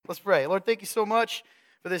Let's pray. Lord, thank you so much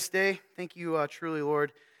for this day. Thank you truly,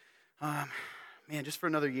 Lord, just for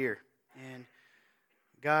another year. And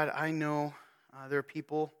God, I know there are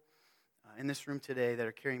people in this room today that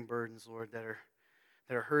are carrying burdens, Lord, that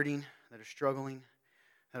are hurting, that are struggling,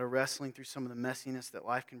 that are wrestling through some of the messiness that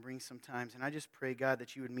life can bring sometimes. And I just pray, God,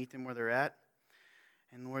 that you would meet them where they're at.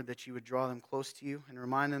 And Lord, that you would draw them close to you and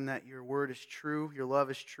remind them that your word is true, your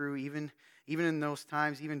love is true, even in those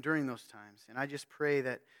times, even during those times. And I just pray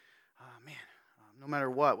that, no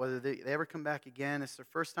matter what, whether they ever come back again, it's their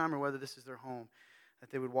first time or whether this is their home,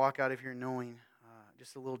 that they would walk out of here knowing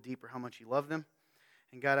just a little deeper how much you love them.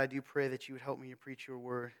 And God, I do pray that you would help me to preach your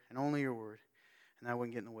word and only your word, and that I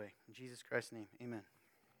wouldn't get in the way. In Jesus Christ's name, amen.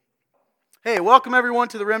 Hey, welcome everyone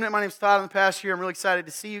to the Remnant. My name's Todd. I'm the pastor here. I'm really excited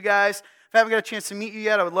to see you guys. If I haven't got a chance to meet you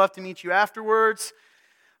yet, I would love to meet you afterwards.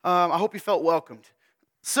 I hope you felt welcomed.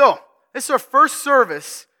 So, this is our first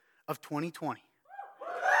service of 2020.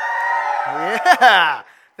 Yeah,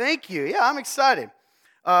 thank you. Yeah, I'm excited.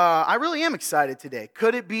 I really am excited today.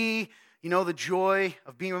 Could it be, the joy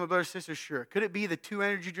of being with my brother and sister? Sure. Could it be the 2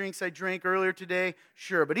 energy drinks I drank earlier today?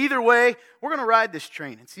 Sure. But either way, we're going to ride this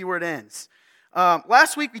train and see where it ends.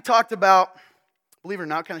 Last week we talked about, believe it or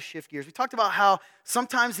not, kind of shift gears. We talked about how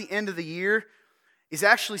sometimes the end of the year is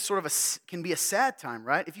actually can be a sad time,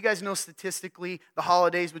 right? If you guys know statistically, the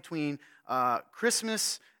holidays between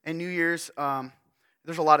Christmas and New Year's,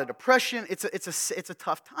 there's a lot of depression. It's a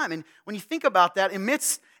tough time. And when you think about that,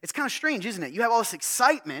 it's kind of strange, isn't it? You have all this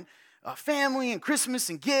excitement, family and Christmas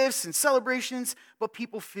and gifts and celebrations, but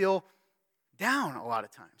people feel down a lot of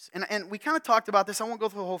times. And we kind of talked about this. I won't go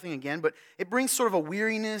through the whole thing again, but it brings sort of a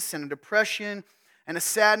weariness and a depression and a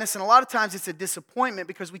sadness. And a lot of times it's a disappointment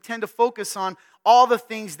because we tend to focus on all the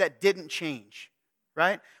things that didn't change.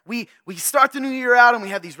 Right? We start the new year out and we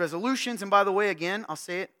have these resolutions. And by the way, again, I'll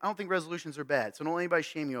say it, I don't think resolutions are bad. So don't let anybody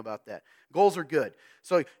shame you about that. Goals are good.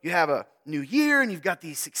 So you have a new year and you've got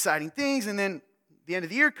these exciting things, and then the end of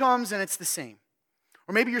the year comes and it's the same.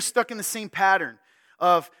 Or maybe you're stuck in the same pattern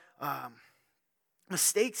of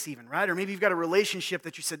mistakes even, right? Or maybe you've got a relationship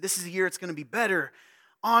that you said, this is a year it's going to be better,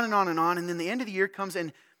 on and on and on. And then the end of the year comes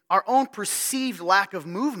and our own perceived lack of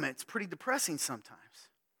movement is pretty depressing sometimes.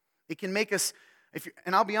 It can make us...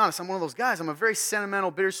 And I'll be honest, I'm one of those guys. I'm a very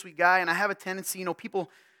sentimental, bittersweet guy, and I have a tendency, people,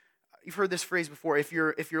 you've heard this phrase before, if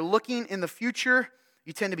you're looking in the future,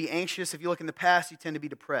 you tend to be anxious. If you look in the past, you tend to be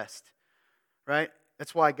depressed, right?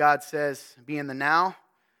 That's why God says, be in the now,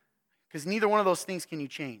 because neither one of those things can you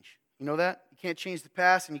change. You know that? You can't change the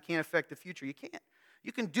past, and you can't affect the future. You can't.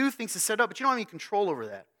 You can do things to set up, but you don't have any control over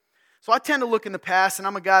that. So I tend to look in the past, and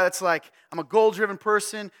I'm a guy that's like, I'm a goal-driven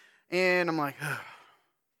person, and I'm like, ugh.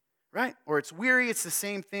 Right? Or it's weary, it's the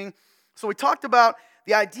same thing. So we talked about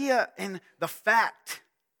the idea and the fact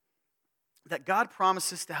that God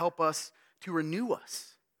promises to help us to renew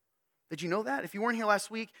us. Did you know that? If you weren't here last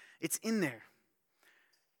week, it's in there.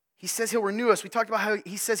 He says he'll renew us. We talked about how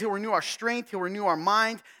he says he'll renew our strength, he'll renew our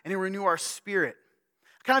mind, and he'll renew our spirit.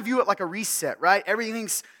 I kind of view it like a reset, right?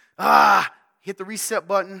 Everything's, hit the reset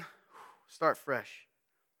button, start fresh.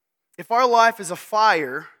 If our life is a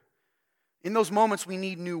fire, in those moments, we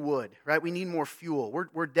need new wood, right? We need more fuel.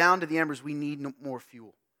 We're down to the embers. We need more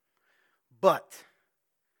fuel. But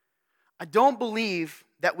I don't believe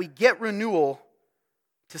that we get renewal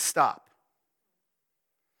to stop.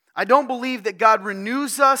 I don't believe that God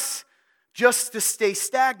renews us just to stay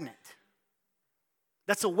stagnant.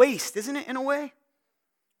 That's a waste, isn't it, in a way?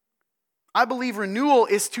 I believe renewal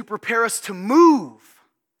is to prepare us to move,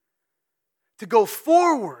 to go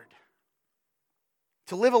forward,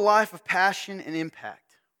 to live a life of passion and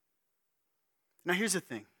impact. Now here's the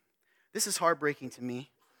thing. This is heartbreaking to me.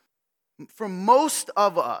 For most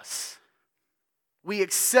of us, we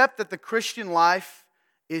accept that the Christian life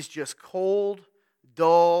is just cold,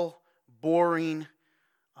 dull, boring,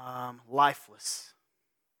 lifeless.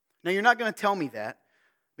 Now you're not going to tell me that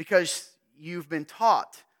because you've been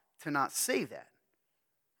taught to not say that,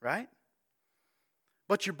 right?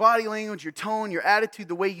 But your body language, your tone, your attitude,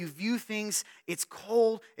 the way you view things, it's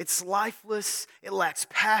cold, it's lifeless, it lacks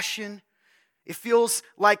passion. It feels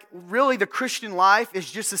like really the Christian life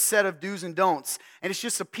is just a set of do's and don'ts. And it's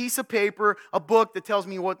just a piece of paper, a book that tells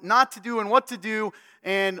me what not to do and what to do.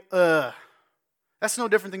 And that's no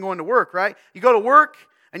different than going to work, right? You go to work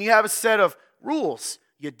and you have a set of rules.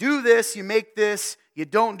 You do this, you make this. You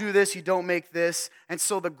don't do this, you don't make this. And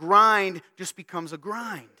so the grind just becomes a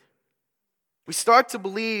grind. We start to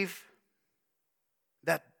believe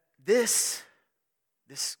that this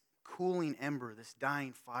cooling ember, this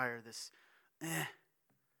dying fire, that's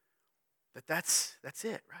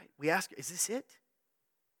it, right? We ask, is this it?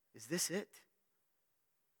 Is this it?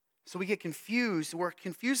 So we get confused. We're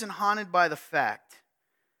confused and haunted by the fact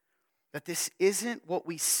that this isn't what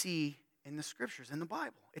we see in the Scriptures, in the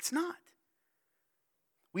Bible. It's not.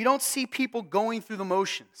 We don't see people going through the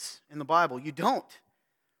motions in the Bible. You don't.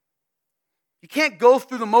 You can't go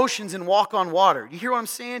through the motions and walk on water. You hear what I'm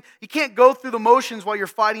saying? You can't go through the motions while you're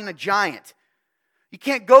fighting a giant. You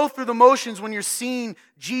can't go through the motions when you're seeing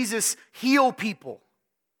Jesus heal people.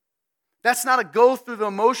 That's not a go through the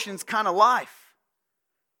motions kind of life.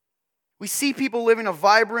 We see people living a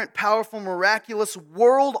vibrant, powerful, miraculous,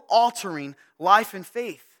 world-altering life in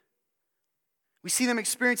faith. We see them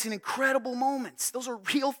experiencing incredible moments. Those are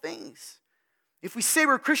real things. If we say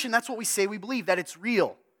we're a Christian, that's what we say we believe, that it's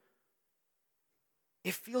real.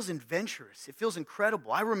 It feels adventurous. It feels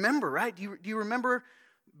incredible. I remember, right? Do you remember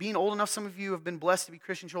being old enough? Some of you have been blessed to be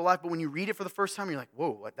Christians your whole life, but when you read it for the first time, you're like,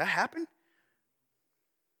 whoa, what, that happened?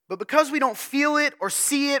 But because we don't feel it or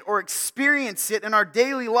see it or experience it in our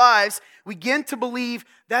daily lives, we begin to believe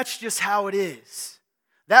that's just how it is.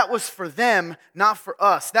 That was for them, not for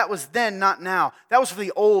us. That was then, not now. That was for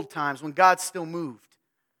the old times when God still moved.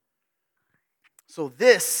 So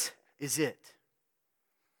this is it.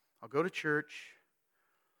 I'll go to church.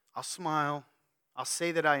 I'll smile. I'll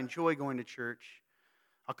say that I enjoy going to church.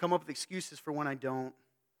 I'll come up with excuses for when I don't.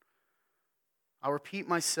 I'll repeat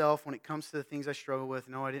myself when it comes to the things I struggle with.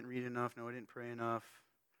 No, I didn't read enough. No, I didn't pray enough.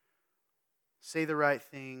 Say the right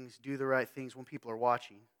things, do the right things when people are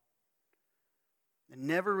watching. And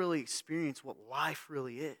never really experience what life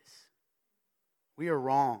really is. We are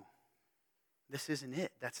wrong. This isn't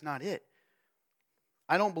it. That's not it.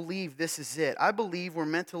 I don't believe this is it. I believe we're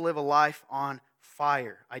meant to live a life on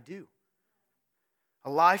fire. I do. A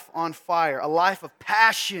life on fire. A life of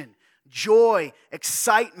passion, joy,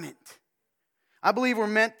 excitement. I believe we're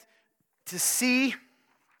meant to see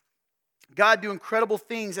God do incredible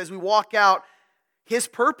things as we walk out His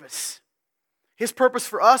purpose. His purpose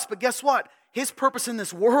for us, but guess what? His purpose in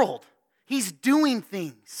this world. He's doing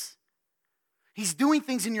things. He's doing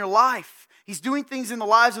things in your life. He's doing things in the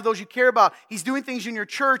lives of those you care about. He's doing things in your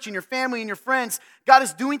church, in your family, in your friends. God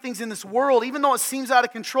is doing things in this world. Even though it seems out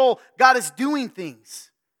of control, God is doing things.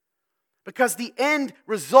 Because the end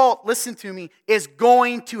result, listen to me, is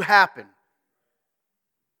going to happen.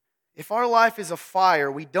 If our life is a fire,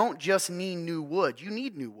 we don't just need new wood. You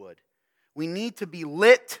need new wood. We need to be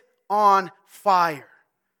lit on fire.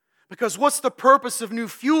 Because what's the purpose of new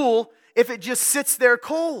fuel if it just sits there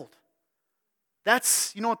cold?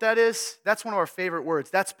 You know what that is? That's one of our favorite words.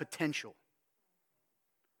 That's potential.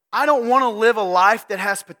 I don't want to live a life that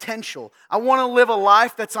has potential. I want to live a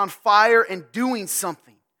life that's on fire and doing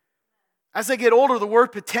something. As I get older, the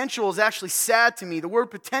word potential is actually sad to me. The word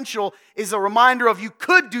potential is a reminder of you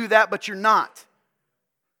could do that, but you're not.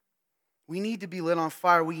 We need to be lit on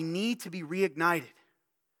fire. We need to be reignited.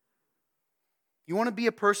 You want to be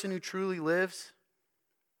a person who truly lives?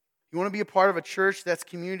 You want to be a part of a church that's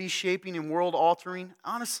community shaping and world altering?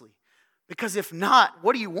 Honestly. Because if not,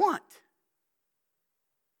 what do you want?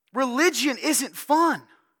 Religion isn't fun.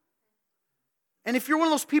 And if you're one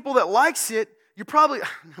of those people that likes it, you're probably,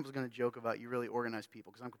 I was going to joke about you really organized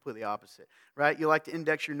people because I'm completely opposite, right? You like to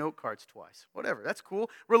index your note cards twice. Whatever, that's cool.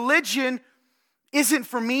 Religion isn't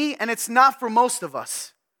for me and it's not for most of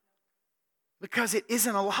us because it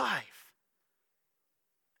isn't alive.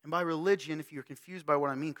 And by religion, if you're confused by what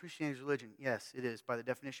I mean, Christianity is religion. Yes, it is by the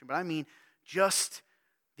definition. But I mean just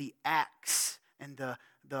the acts and the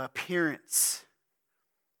appearance.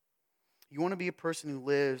 You want to be a person who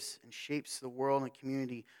lives and shapes the world and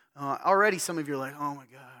community. Already some of you are like, oh my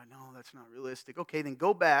God, no, that's not realistic. Okay, then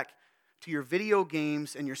go back to your video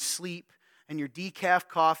games and your sleep and your decaf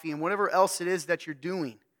coffee and whatever else it is that you're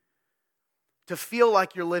doing to feel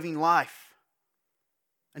like you're living life.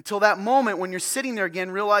 Until that moment when you're sitting there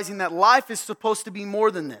again realizing that life is supposed to be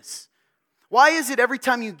more than this. Why is it every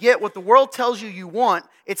time you get what the world tells you you want,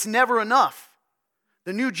 it's never enough?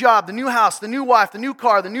 The new job, the new house, the new wife, the new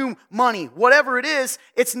car, the new money, whatever it is,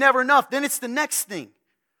 it's never enough. Then it's the next thing.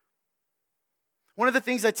 One of the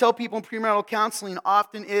things I tell people in premarital counseling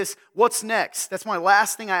often is, what's next? That's my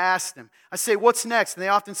last thing I ask them. I say, what's next? And they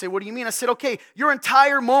often say, what do you mean? I said, okay, your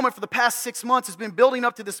entire moment for the past 6 months has been building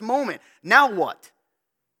up to this moment. Now what?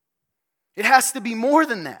 It has to be more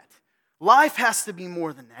than that. Life has to be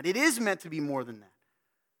more than that. It is meant to be more than that.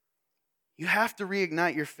 You have to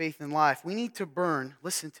reignite your faith in life. We need to burn,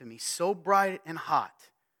 listen to me, so bright and hot,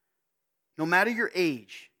 no matter your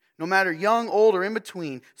age, no matter young, old, or in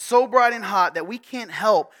between, so bright and hot that we can't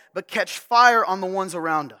help but catch fire on the ones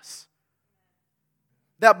around us.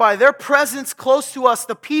 That by their presence close to us,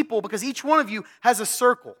 the people, because each one of you has a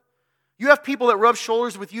circle. You have people that rub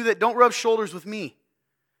shoulders with you that don't rub shoulders with me.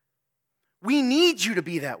 We need you to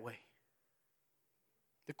be that way.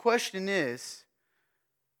 The question is,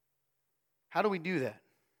 how do we do that?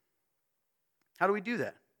 How do we do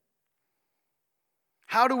that?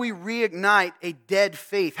 How do we reignite a dead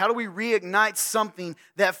faith? How do we reignite something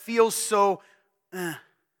that feels so... The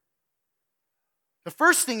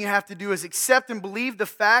first thing you have to do is accept and believe the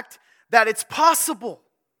fact that it's possible.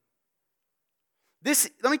 Let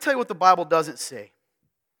me tell you what the Bible doesn't say.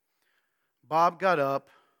 Bob got up,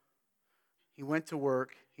 he went to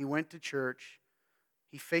work, he went to church,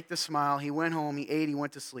 he faked a smile, he went home, he ate, he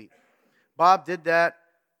went to sleep. Bob did that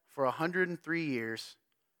for 103 years,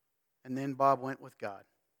 and then Bob went with God.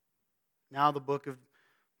 Now the book of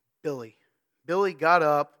Billy. Billy got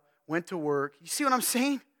up, went to work. You see what I'm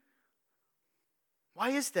saying? Why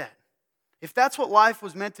is that? If that's what life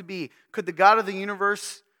was meant to be, could the God of the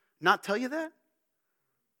universe not tell you that?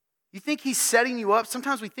 You think He's setting you up?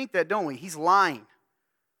 Sometimes we think that, don't we? He's lying.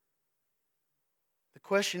 The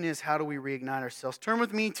question is, how do we reignite ourselves? Turn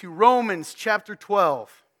with me to Romans chapter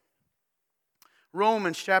 12.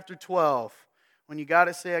 Romans chapter 12. When you got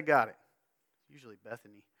it, say, I got it. Usually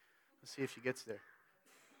Bethany. Let's see if she gets there.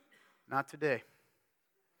 Not today.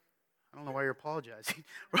 I don't know why you're apologizing.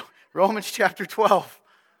 Romans chapter 12.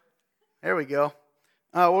 There we go.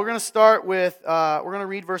 We're going to start with, we're going to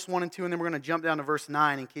read verse 1 and 2, and then we're going to jump down to verse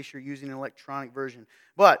 9 in case you're using an electronic version.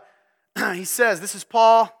 But he says, this is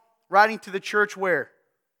Paul writing to the church where?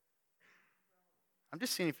 I'm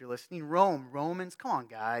just seeing if you're listening. Rome. Romans. Come on,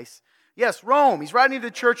 guys. Yes, Rome. He's writing to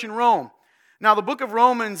the church in Rome. Now, the book of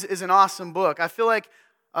Romans is an awesome book. I feel like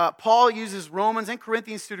Paul uses Romans and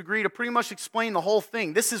Corinthians to a degree to pretty much explain the whole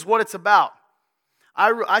thing. This is what it's about.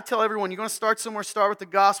 I tell everyone, you're going to start somewhere, start with the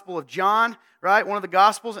Gospel of John, right? One of the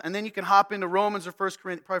Gospels, and then you can hop into Romans or 1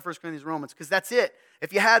 Corinthians, probably 1 Corinthians, Romans, because that's it.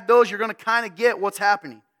 If you had those, you're going to kind of get what's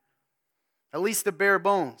happening. At least the bare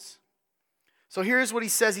bones. So here's what he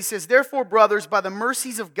says. He says, therefore, brothers, by the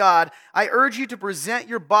mercies of God, I urge you to present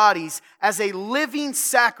your bodies as a living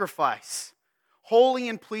sacrifice, holy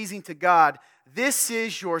and pleasing to God. This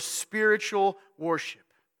is your spiritual worship.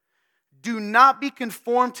 Do not be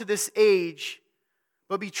conformed to this age,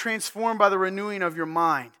 but be transformed by the renewing of your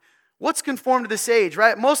mind. What's conformed to this age,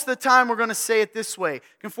 right? Most of the time we're going to say it this way.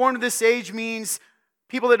 Conformed to this age means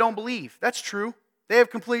people that don't believe. That's true. They have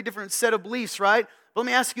a completely different set of beliefs, right? But let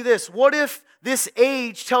me ask you this. What if this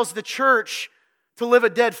age tells the church to live a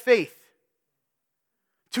dead faith?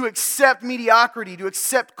 To accept mediocrity, to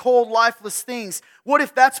accept cold, lifeless things. What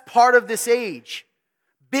if that's part of this age?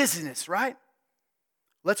 Business, right?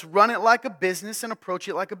 Let's run it like a business and approach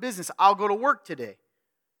it like a business. I'll go to work today.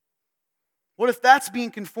 What if that's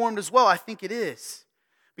being conformed as well? I think it is.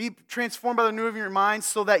 Be transformed by the renewing of your mind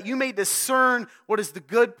so that you may discern what is the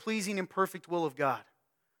good, pleasing, and perfect will of God.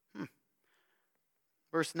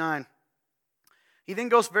 Verse 9. He then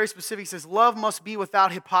goes very specific. He says, love must be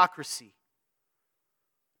without hypocrisy.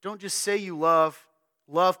 Don't just say you love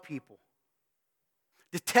people.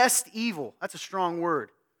 Detest evil. That's a strong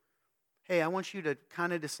word. Hey, I want you to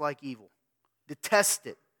kind of dislike evil. Detest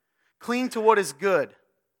it. Cling to what is good.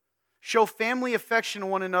 Show family affection to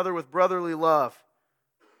one another with brotherly love.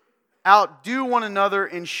 Outdo one another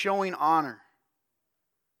in showing honor.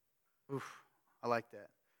 Oof, I like that.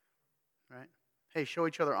 Right? Hey, show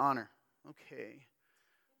each other honor. Okay.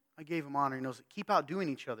 I gave him honor. He knows it. Keep outdoing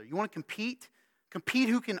each other. You want to compete? Compete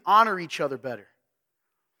who can honor each other better.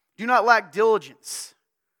 Do not lack diligence.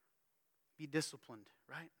 Be disciplined,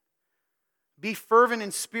 right? Be fervent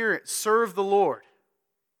in spirit. Serve the Lord.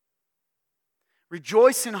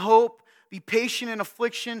 Rejoice in hope. Be patient in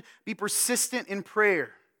affliction. Be persistent in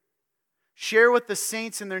prayer. Share with the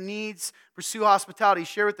saints in their needs. Pursue hospitality.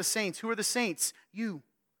 Share with the saints. Who are the saints? You.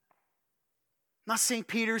 Not St.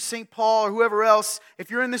 Peter, St. Paul, or whoever else.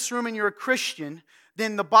 If you're in this room and you're a Christian,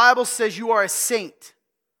 then the Bible says you are a saint.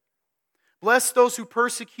 Bless those who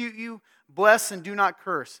persecute you. Bless and do not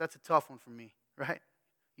curse. That's a tough one for me, right?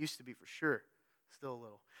 Used to be for sure. Still a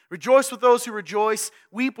little. Rejoice with those who rejoice.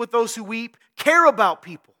 Weep with those who weep. Care about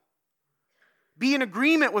people. Be in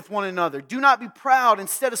agreement with one another. Do not be proud.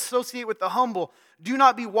 Instead, associate with the humble. Do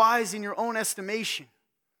not be wise in your own estimation.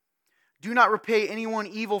 Do not repay anyone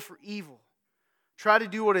evil for evil. Try to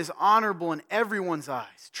do what is honorable in everyone's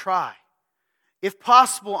eyes. Try. If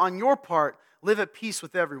possible, on your part, live at peace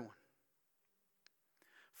with everyone.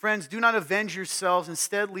 Friends, do not avenge yourselves.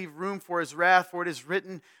 Instead, leave room for His wrath, for it is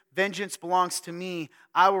written, vengeance belongs to me.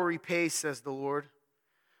 I will repay, says the Lord.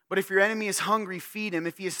 But if your enemy is hungry, feed him.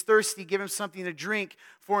 If he is thirsty, give him something to drink.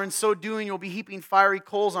 For in so doing, you'll be heaping fiery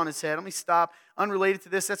coals on his head. Let me stop. Unrelated to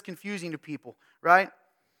this, that's confusing to people, right?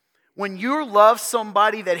 When you love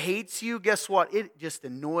somebody that hates you, guess what? It just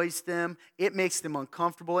annoys them. It makes them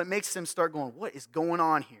uncomfortable. It makes them start going, what is going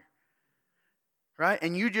on here? Right?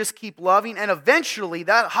 And you just keep loving, and eventually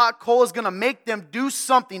that hot coal is going to make them do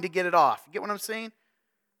something to get it off. You get what I'm saying?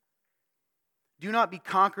 Do not be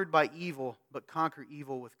conquered by evil, but conquer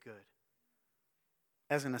evil with good.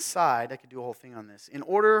 As an aside, I could do a whole thing on this. In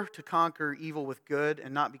order to conquer evil with good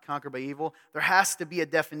and not be conquered by evil, there has to be a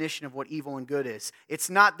definition of what evil and good is. It's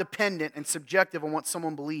not dependent and subjective on what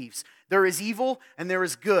someone believes. There is evil and there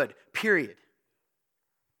is good, period.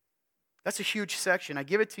 That's a huge section. I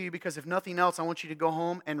give it to you because if nothing else, I want you to go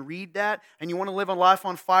home and read that, and you want to live a life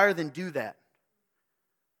on fire, then do that.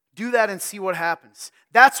 Do that and see what happens.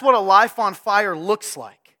 That's what a life on fire looks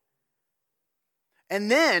like.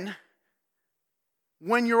 And then,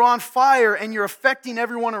 when you're on fire and you're affecting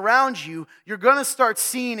everyone around you, you're going to start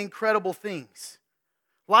seeing incredible things.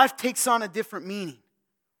 Life takes on a different meaning.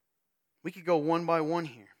 We could go one by one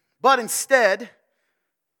here. But instead,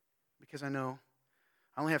 because I know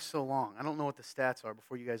I only have so long. I don't know what the stats are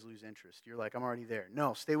before you guys lose interest. You're like, I'm already there.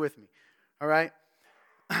 No, stay with me. All right?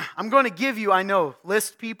 I'm going to give you, I know,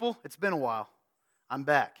 list people. It's been a while. I'm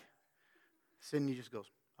back. Sydney just goes,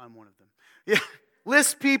 I'm one of them. Yeah,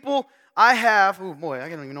 list people. I have, oh boy, I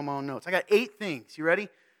don't even know my own notes. I got 8 things. You ready?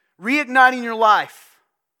 Reigniting your life.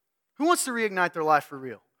 Who wants to reignite their life for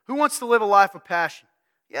real? Who wants to live a life of passion?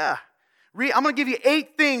 Yeah. I'm going to give you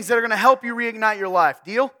 8 things that are going to help you reignite your life.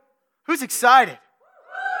 Deal? Who's excited?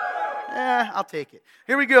 I'll take it.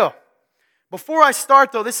 Here we go. Before I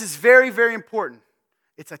start, though, this is very, very important.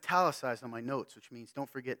 It's italicized on my notes, which means don't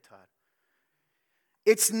forget, Todd.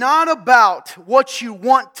 It's not about what you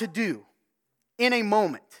want to do in a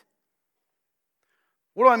moment.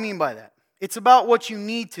 What do I mean by that? It's about what you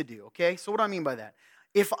need to do, okay? So what do I mean by that?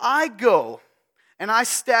 If I go and I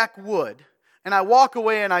stack wood and I walk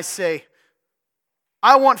away and I say,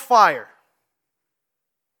 I want fire,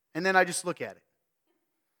 and then I just look at it,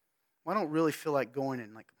 well, I don't really feel like going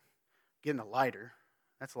and like getting a lighter.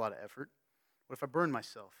 That's a lot of effort. What if I burn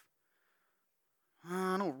myself?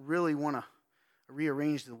 I don't really want to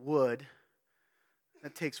rearrange the wood.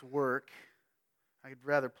 That takes work. I'd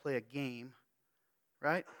rather play a game,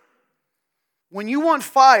 right? When you want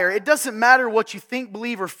fire, it doesn't matter what you think,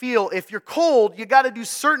 believe, or feel. If you're cold, you got to do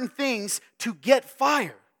certain things to get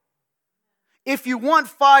fire. If you want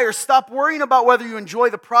fire, stop worrying about whether you enjoy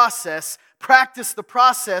the process. Practice the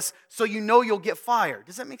process so you know you'll get fire.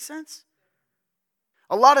 Does that make sense?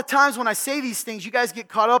 A lot of times when I say these things, you guys get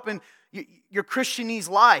caught up in your Christianese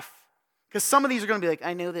life. Because some of these are going to be like,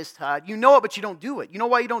 I know this, Todd. You know it, but you don't do it. You know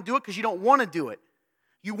why you don't do it? Because you don't want to do it.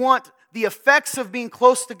 You want the effects of being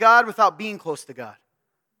close to God without being close to God.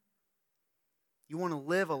 You want to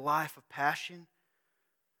live a life of passion,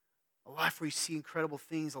 a life where you see incredible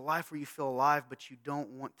things, a life where you feel alive, but you don't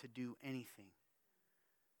want to do anything.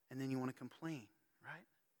 And then you want to complain, right?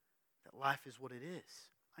 That life is what it is.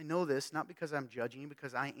 I know this, not because I'm judging you,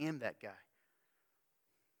 because I am that guy.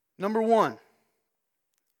 Number 1,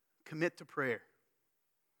 commit to prayer.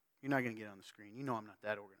 You're not going to get it on the screen. You know I'm not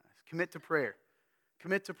that organized. Commit to prayer.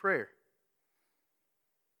 Commit to prayer.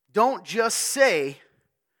 Don't just say,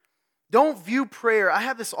 don't view prayer. I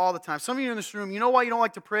have this all the time. Some of you in this room, you know why you don't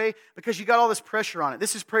like to pray? Because you got all this pressure on it.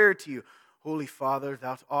 This is prayer to you. Holy Father,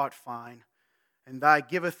 thou art fine, and thy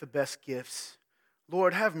giveth the best gifts.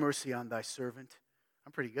 Lord, have mercy on thy servant.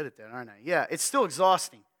 I'm pretty good at that, aren't I? Yeah, it's still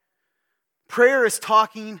exhausting. Prayer is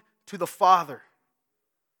talking to the Father.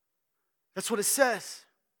 That's what it says.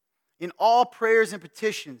 In all prayers and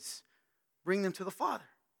petitions, bring them to the Father.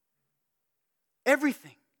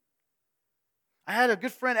 Everything. I had a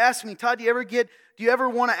good friend ask me, Todd, do you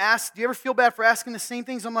ever feel bad for asking the same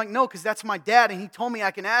things? I'm like, no, because that's my dad, and he told me I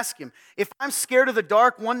can ask him. If I'm scared of the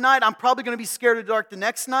dark one night, I'm probably going to be scared of the dark the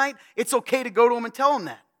next night. It's okay to go to him and tell him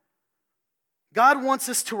that. God wants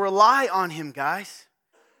us to rely on him, guys.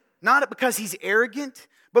 Not because he's arrogant,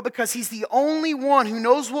 but because he's the only one who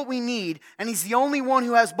knows what we need, and he's the only one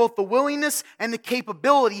who has both the willingness and the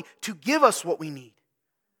capability to give us what we need.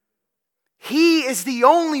 He is the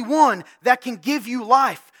only one that can give you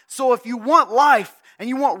life. So if you want life and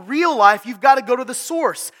you want real life, you've got to go to the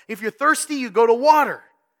source. If you're thirsty, you go to water.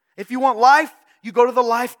 If you want life, you go to the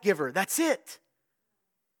life giver. That's it.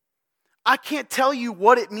 I can't tell you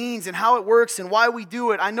what it means and how it works and why we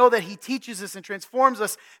do it. I know that he teaches us and transforms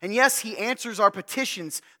us. And yes, he answers our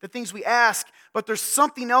petitions, the things we ask. But there's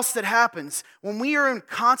something else that happens. When we are in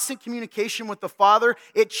constant communication with the Father,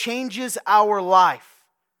 it changes our life.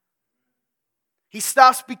 He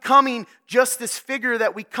stops becoming just this figure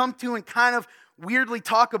that we come to and kind of weirdly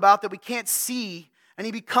talk about that we can't see. And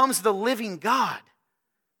he becomes the living God.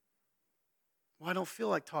 Well, I don't feel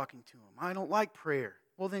like talking to him. I don't like prayer.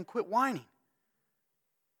 Well, then quit whining.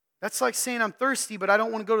 That's like saying I'm thirsty, but I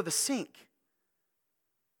don't want to go to the sink.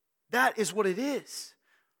 That is what it is.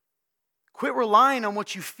 Quit relying on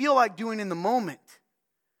what you feel like doing in the moment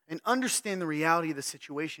and understand the reality of the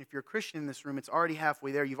situation. If you're a Christian in this room, it's already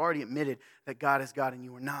halfway there. You've already admitted that God is God and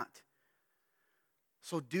you are not.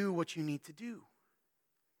 So do what you need to do.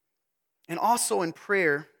 And also in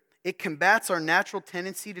prayer, it combats our natural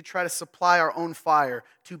tendency to try to supply our own fire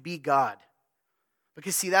to be God.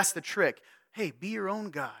 Because see, that's the trick. Hey, be your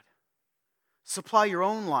own God. Supply your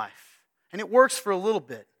own life. And it works for a little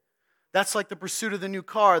bit. That's like the pursuit of the new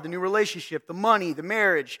car, the new relationship, the money, the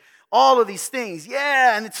marriage, all of these things.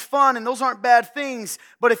 Yeah, and it's fun, and those aren't bad things.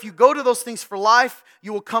 But if you go to those things for life,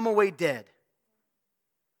 you will come away dead.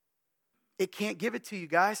 It can't give it to you,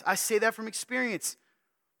 guys. I say that from experience.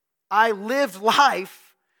 I lived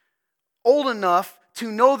life old enough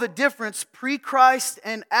to know the difference pre-Christ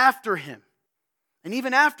and after Him. And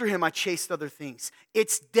even after Him, I chased other things.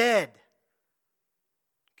 It's dead.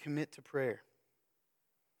 Commit to prayer.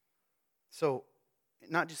 So,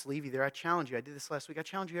 not just leave you there. I challenge you. I did this last week. I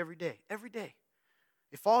challenge you every day. Every day.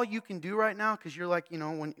 If all you can do right now, because you're like,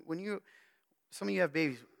 when you, some of you have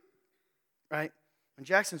babies, right? When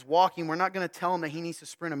Jackson's walking, we're not going to tell him that he needs to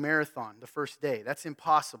sprint a marathon the first day. That's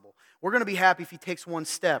impossible. We're going to be happy if he takes one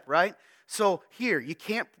step, right? So here, you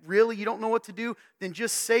don't know what to do, then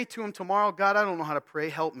just say to him tomorrow, God, I don't know how to pray.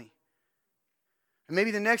 Help me. And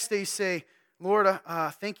maybe the next day you say, Lord,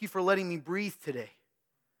 thank you for letting me breathe today.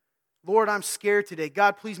 Lord, I'm scared today.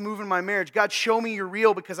 God, please move in my marriage. God, show me you're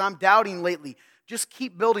real because I'm doubting lately. Just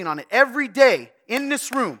keep building on it. Every day in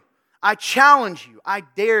this room, I challenge you. I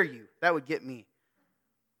dare you. That would get me.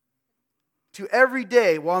 To every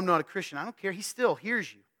day, well, I'm not a Christian. I don't care. He still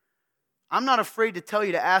hears you. I'm not afraid to tell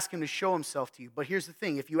you to ask Him to show Himself to you. But here's the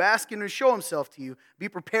thing. If you ask Him to show Himself to you, be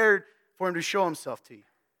prepared for Him to show Himself to you.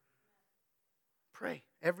 Pray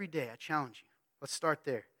every day. I challenge you. Let's start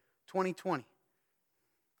there. 2020.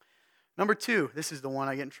 Number 2, this is the one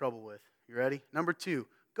I get in trouble with. You ready? Number 2,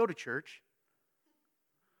 go to church.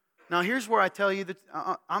 Now here's where I tell you that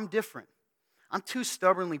I'm different. I'm too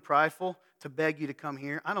stubbornly prideful to beg you to come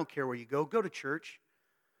here. I don't care where you go. Go to church.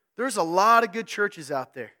 There's a lot of good churches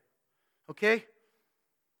out there. Okay?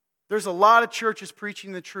 There's a lot of churches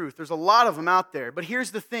preaching the truth. There's a lot of them out there. But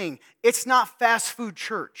here's the thing. It's not fast food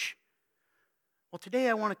church. Well, today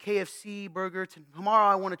I want a KFC burger. Tomorrow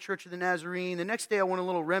I want a Church of the Nazarene. The next day I want a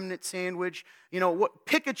little remnant sandwich.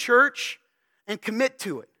 Pick a church and commit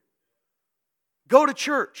to it. Go to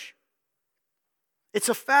church. It's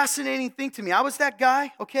a fascinating thing to me. I was that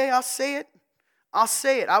guy, okay? I'll say it.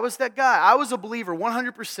 I was that guy. I was a believer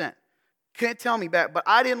 100%. Can't tell me back, but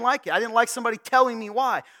I didn't like it. I didn't like somebody telling me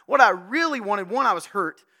why. What I really wanted, one, I was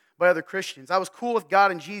hurt by other Christians. I was cool with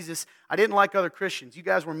God and Jesus. I didn't like other Christians. You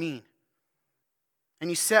guys were mean. And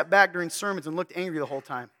you sat back during sermons and looked angry the whole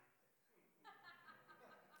time.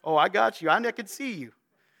 Oh, I got you. I could see you.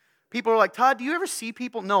 People are like, Todd, do you ever see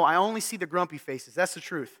people? No, I only see the grumpy faces. That's the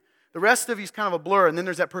truth. The rest of you is kind of a blur, and then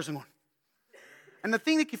there's that person going. And the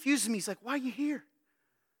thing that confuses me is like, why are you here?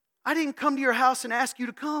 I didn't come to your house and ask you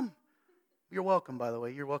to come. You're welcome, by the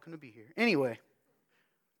way. You're welcome to be here. Anyway,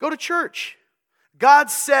 go to church. God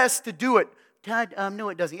says to do it. Todd, no,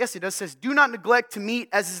 it doesn't. Yes, it does. It says, do not neglect to meet,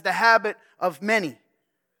 as is the habit of many.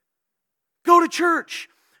 Go to church.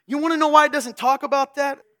 You want to know why it doesn't talk about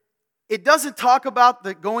that? It doesn't talk about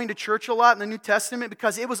the going to church a lot in the New Testament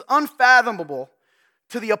because it was unfathomable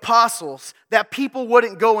to the apostles that people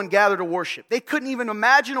wouldn't go and gather to worship. They couldn't even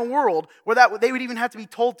imagine a world where they would even have to be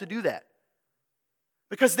told to do that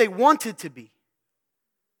because they wanted to be.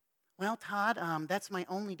 Well, Todd, that's my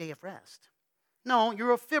only day of rest. No,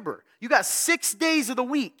 you're a fibber. You got 6 days of the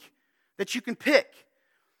week that you can pick.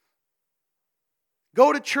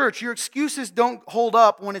 Go to church. Your excuses don't hold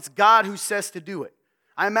up when it's God who says to do it.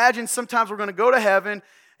 I imagine sometimes we're going to go to heaven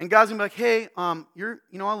and God's going to be like, hey,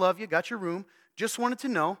 I love you, got your room. Just wanted to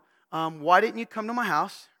know, why didn't you come to my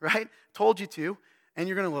house, right? Told you to. And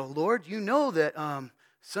you're going to go, Lord, you know that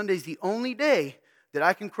Sunday's the only day that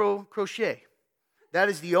I can crochet. That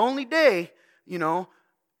is the only day,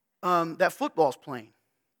 that football's playing,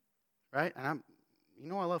 right? And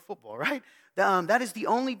I love football, right? That is the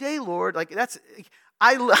only day, Lord.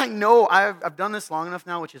 I know I've done this long enough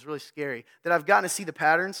now, which is really scary, that I've gotten to see the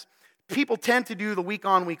patterns. People tend to do the week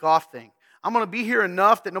on, week off thing. I'm going to be here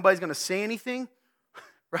enough that nobody's going to say anything,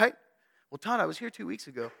 right? Well, Todd, I was here 2 weeks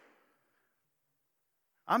ago.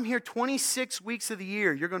 I'm here 26 weeks of the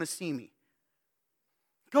year. You're going to see me.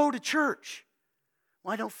 Go to church.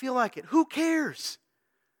 Well, I don't feel like it. Who cares?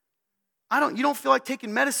 You don't feel like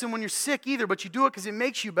taking medicine when you're sick either, but you do it because it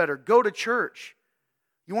makes you better. Go to church.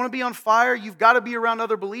 You want to be on fire? You've got to be around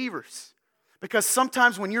other believers. Because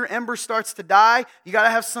sometimes when your ember starts to die, you got to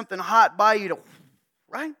have something hot by you to,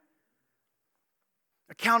 right?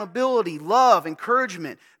 Accountability, love,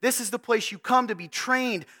 encouragement. This is the place you come to be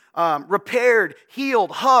trained, repaired,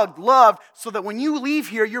 healed, hugged, loved, so that when you leave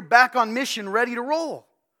here, you're back on mission, ready to roll.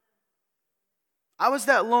 I was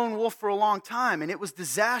that lone wolf for a long time, and it was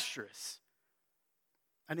disastrous.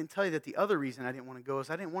 I didn't tell you that the other reason I didn't want to go is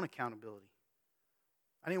I didn't want accountability.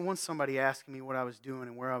 I didn't want somebody asking me what I was doing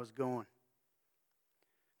and where I was going.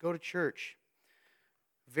 Go to church.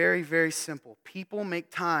 Very, very simple. People make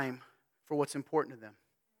time for what's important to them.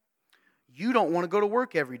 You don't want to go to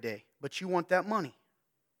work every day, but you want that money.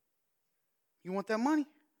 You want that money.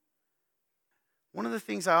 One of the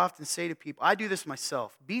things I often say to people, I do this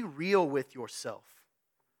myself, be real with yourself.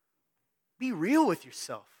 Be real with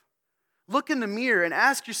yourself. Look in the mirror and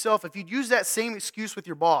ask yourself if you'd use that same excuse with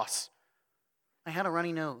your boss. I had a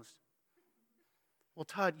runny nose. Well,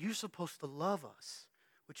 Todd, you're supposed to love us,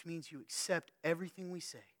 which means you accept everything we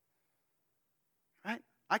say. Right?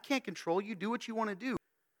 I can't control you. Do what you want to do.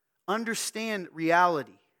 Understand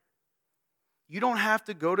reality. You don't have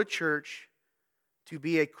to go to church to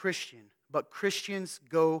be a Christian, but Christians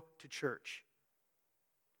go to church.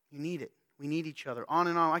 You need it. We need each other. On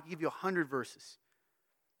and on. I can give you 100 verses.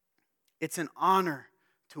 It's an honor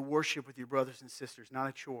to worship with your brothers and sisters, not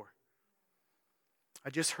a chore. I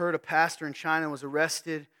just heard a pastor in China was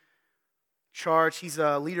arrested, charged. He's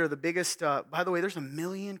a leader of the biggest, by the way, there's 1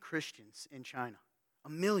 million Christians in China.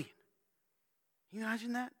 1 million. Can you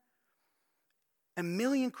imagine that? 1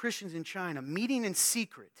 million Christians in China meeting in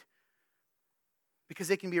secret because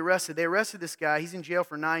they can be arrested. They arrested this guy. He's in jail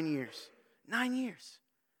for 9 years. 9 years.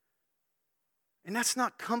 And that's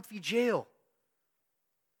not comfy jail.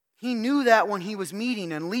 He knew that when he was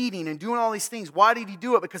meeting and leading and doing all these things. Why did he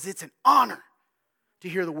do it? Because it's an honor to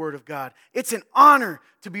hear the word of God. It's an honor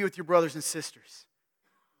to be with your brothers and sisters.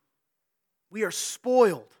 We are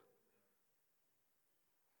spoiled.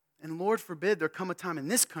 And Lord forbid there come a time in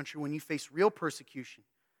this country when you face real persecution.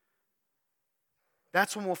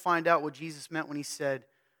 That's when we'll find out what Jesus meant when he said,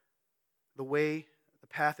 the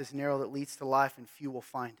path is narrow that leads to life and few will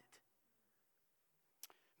find it.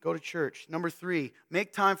 Go to church. Number 3,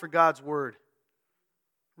 make time for God's word.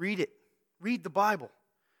 Read it. Read the Bible.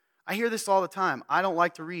 I hear this all the time. I don't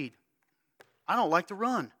like to read. I don't like to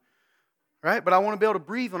run. Right? But I want to be able to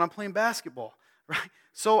breathe when I'm playing basketball. Right?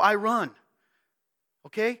 So I run.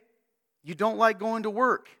 Okay? You don't like going to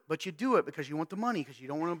work, but you do it because you want the money, because you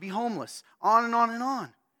don't want to be homeless. On and on and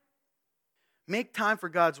on. Make time for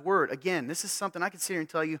God's word. Again, this is something I can sit here and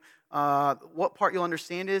tell you. What part you'll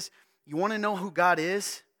understand is, you want to know who God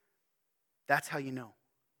is? That's how you know.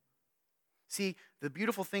 See, the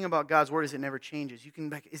beautiful thing about God's word is it never changes. You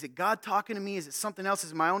can, is it God talking to me? Is it something else?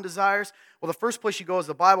 Is it my own desires? Well, the first place you go is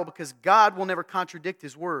the Bible because God will never contradict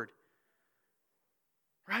his word.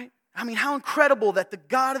 Right? I mean, how incredible that the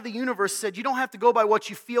God of the universe said you don't have to go by what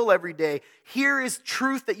you feel every day. Here is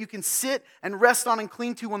truth that you can sit and rest on and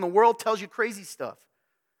cling to when the world tells you crazy stuff.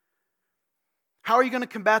 How are you going to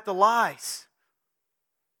combat the lies?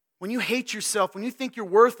 When you hate yourself, when you think you're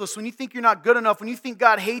worthless, when you think you're not good enough, when you think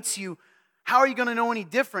God hates you, how are you going to know any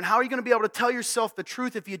different? How are you going to be able to tell yourself the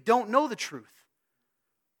truth if you don't know the truth?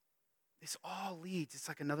 This all leads, it's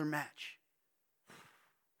like another match.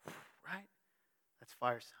 Right? That's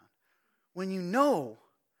fire sound. When you know,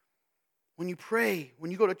 when you pray,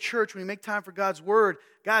 when you go to church, when you make time for God's word,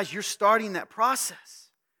 guys, you're starting that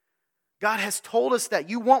process. God has told us that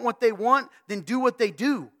you want what they want, then do what they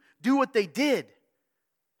do. Do what they did.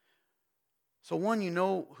 So one, you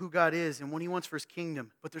know who God is and what he wants for his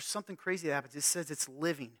kingdom. But there's something crazy that happens. It says it's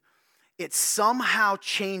living. It somehow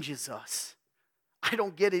changes us. I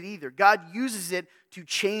don't get it either. God uses it to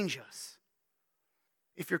change us.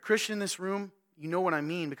 If you're a Christian in this room, you know what I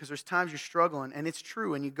mean because there's times you're struggling and it's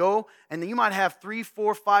true. And you go and then you might have 3,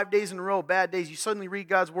 4, 5 days in a row, bad days. You suddenly read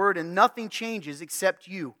God's word and nothing changes except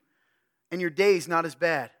you. And your day's not as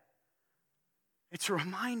bad. It's a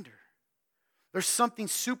reminder. There's something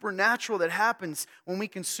supernatural that happens when we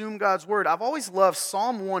consume God's word. I've always loved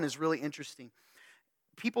Psalm 1 is really interesting.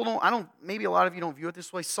 Maybe a lot of you don't view it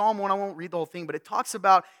this way. Psalm 1, I won't read the whole thing, but it talks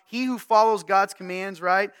about he who follows God's commands,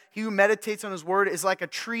 right? He who meditates on his word is like a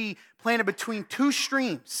tree planted between 2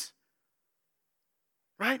 streams.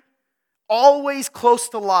 Right? Always close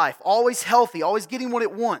to life, always healthy, always getting what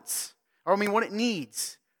it wants, what it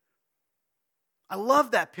needs. I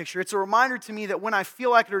love that picture. It's a reminder to me that when I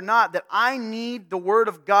feel like it or not, that I need the word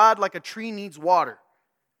of God like a tree needs water.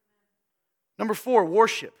 Number 4,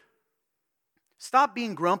 worship. Stop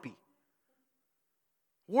being grumpy.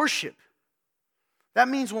 Worship. That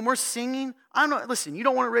means when we're singing, listen, you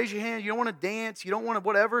don't want to raise your hand, you don't want to dance, you don't want to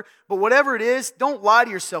whatever, but whatever it is, don't lie to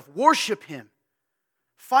yourself. Worship Him.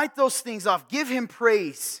 Fight those things off. Give Him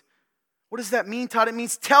praise. What does that mean, Todd? It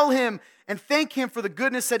means tell Him and thank Him for the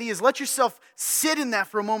goodness that He is. Let yourself sit in that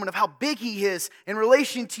for a moment of how big He is in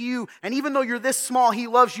relation to you. And even though you're this small, He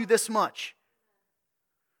loves you this much.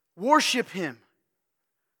 Worship Him.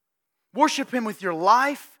 Worship Him with your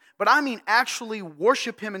life, but I mean actually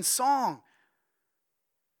worship Him in song.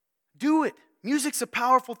 Do it. Music's a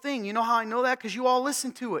powerful thing. You know how I know that? Because you all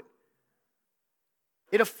listen to it.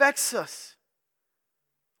 It affects us.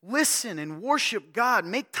 Listen and worship God.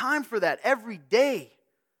 Make time for that every day.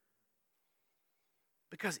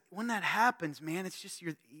 Because when that happens, man, it's just,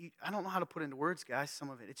 I don't know how to put into words, guys, some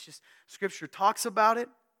of it. It's just, Scripture talks about it.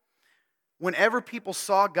 Whenever people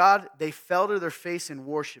saw God, they fell to their face and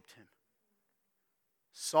worshiped Him.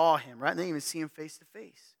 Saw Him, right? And they didn't even see Him face to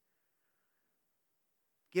face.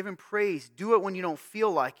 Give Him praise. Do it when you don't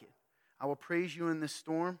feel like it. I will praise you in this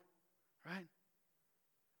storm, right?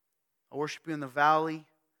 I'll worship you in the valley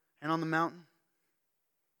and on the mountain.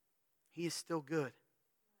 He is still good.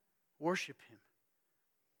 Worship Him.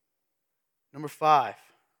 Number 5,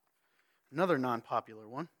 another non-popular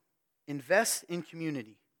one. Invest in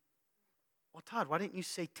community. Well, Todd, why didn't you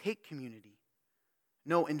say take community?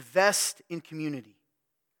 No, invest in community.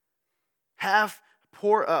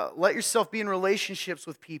 Let yourself be in relationships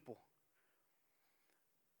with people.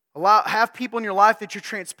 Have people in your life that you're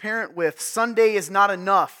transparent with. Sunday is not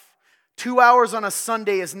enough. 2 hours on a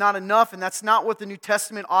Sunday is not enough, and that's not what the New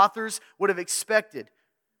Testament authors would have expected.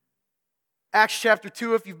 Acts chapter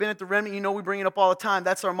 2, if you've been at the Remnant, you know we bring it up all the time.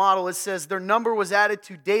 That's our model. It says their number was added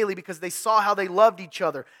to daily because they saw how they loved each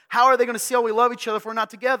other. How are they going to see how we love each other if we're not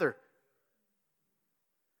together?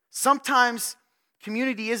 Sometimes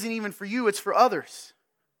community isn't even for you, it's for others.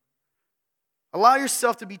 Allow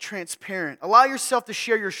yourself to be transparent. Allow yourself to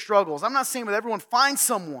share your struggles. I'm not saying with everyone, find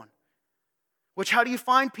someone. How do you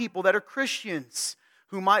find people that are Christians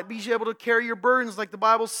who might be able to carry your burdens like the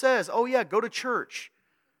Bible says? Oh yeah, go to church.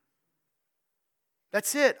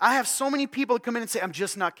 That's it. I have so many people that come in and say, I'm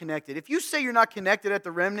just not connected. If you say you're not connected at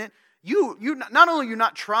the Remnant, you not only you're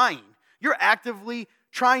not trying, you're actively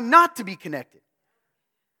trying not to be connected.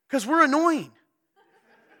 Because we're annoying.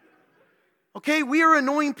 Okay, we are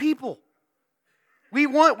annoying people. We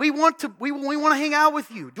want to hang out with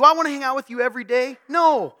you. Do I want to hang out with you every day?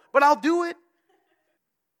 No, but I'll do it.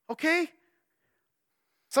 Okay?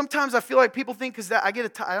 Sometimes I feel like people think because I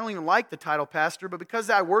don't even like the title pastor, but because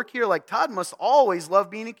I work here, like Todd must always love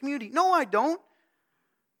being in community. No, I don't.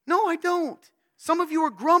 No, I don't. Some of you are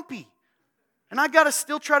grumpy. And I got to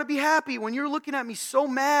still try to be happy when you're looking at me so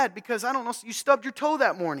mad because, I don't know, you stubbed your toe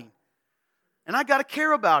that morning. And I got to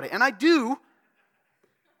care about it. And I do.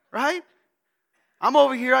 Right? I'm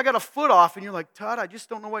over here, I got a foot off, and you're like, Todd, I just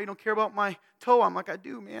don't know why you don't care about my toe. I'm like, I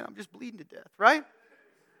do, man. I'm just bleeding to death. Right?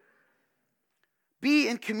 Be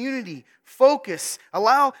in community. Focus.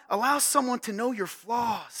 Allow someone to know your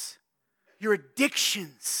flaws, your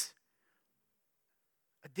addictions.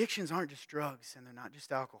 Addictions aren't just drugs, and they're not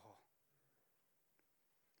just alcohol.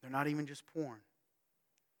 They're not even just porn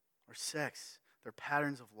or sex. They're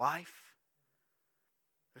patterns of life.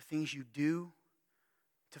 They're things you do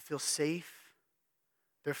to feel safe.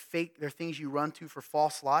 They're things you run to for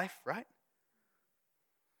false life, right?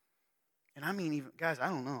 And I mean, even, guys, I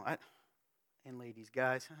don't know. And ladies,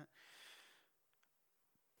 guys,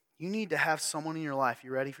 you need to have someone in your life.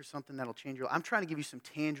 You ready for something that'll change your life? I'm trying to give you some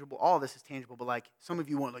tangible, all of this is tangible, but like some of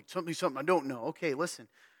you want like something I don't know. Okay, listen.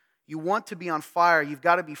 You want to be on fire. You've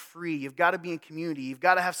got to be free. You've got to be in community. You've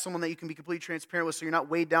got to have someone that you can be completely transparent with so you're not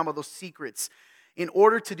weighed down by those secrets. In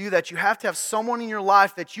order to do that, you have to have someone in your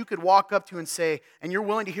life that you could walk up to and say, and you're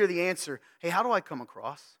willing to hear the answer, hey, how do I come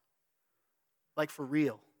across? Like for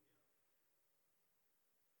real.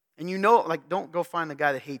 And you know, like, don't go find the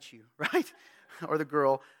guy that hates you, right? Or the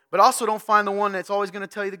girl. But also don't find the one that's always going to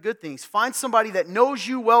tell you the good things. Find somebody that knows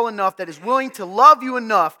you well enough, that is willing to love you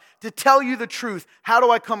enough to tell you the truth. How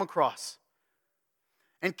do I come across?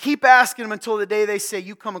 And keep asking them until the day they say,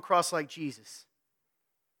 you come across like Jesus.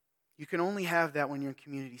 You can only have that when you're in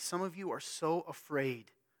community. Some of you are so afraid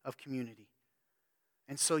of community.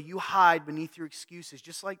 And so you hide beneath your excuses,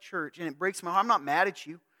 just like church. And it breaks my heart. I'm not mad at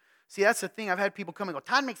you. See, that's the thing. I've had people come and go,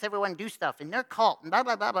 Todd makes everyone do stuff, and they're cult, and blah,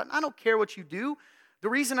 blah, blah, blah. I don't care what you do. The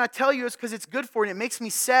reason I tell you is because it's good for you, and it makes me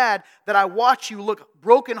sad that I watch you look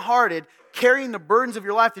brokenhearted, carrying the burdens of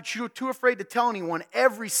your life that you're too afraid to tell anyone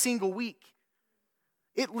every single week.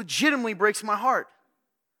 It legitimately breaks my heart.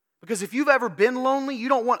 Because if you've ever been lonely, you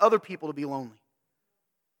don't want other people to be lonely.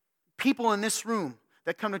 People in this room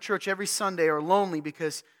that come to church every Sunday are lonely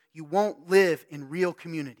because you won't live in real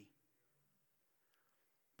community.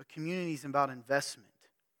 But community is about investment.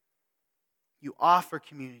 You offer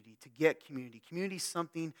community to get community. Community is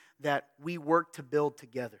something that we work to build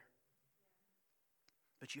together.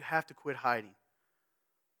 But you have to quit hiding.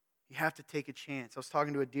 You have to take a chance. I was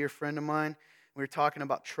talking to a dear friend of mine. We were talking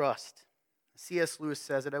about trust. C.S. Lewis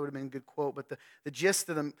says it. That would have been a good quote. But the gist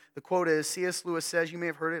of the quote is, C.S. Lewis says, you may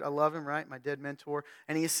have heard it. I love him, right? My dead mentor.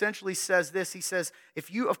 And he essentially says this. He says,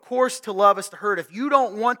 if you, of course, to love is to hurt. If you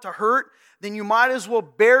don't want to hurt, then you might as well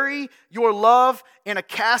bury your love in a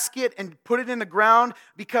casket and put it in the ground,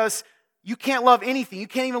 because you can't love anything. You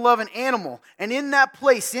can't even love an animal. And in that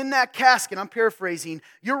place, in that casket, I'm paraphrasing,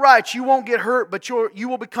 you're right, you won't get hurt, but you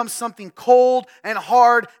will become something cold and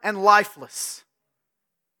hard and lifeless.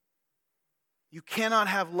 You cannot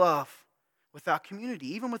have love without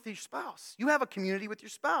community, even with your spouse. You have a community with your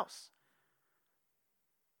spouse.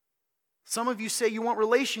 Some of you say you want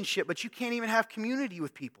relationship, but you can't even have community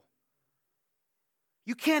with people.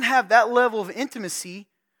 You can't have that level of intimacy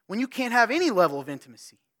when you can't have any level of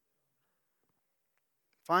intimacy.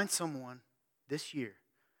 Find someone this year.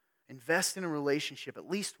 Invest in a relationship, at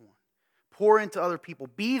least one. Pour into other people.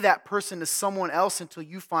 Be that person to someone else until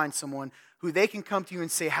you find someone who they can come to you and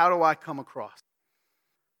say, how do I come across?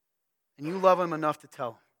 And you love them enough to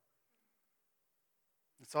tell them.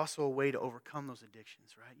 It's also a way to overcome those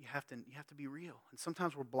addictions, right? You have to be real. And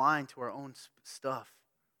sometimes we're blind to our own stuff.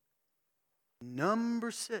 Number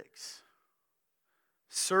 6.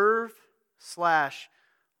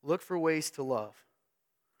 Serve/look for ways to love.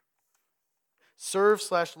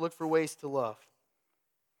 Serve/look for ways to love.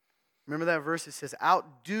 Remember that verse? It says,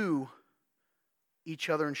 outdo each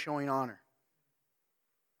other in showing honor.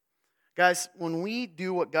 Guys, when we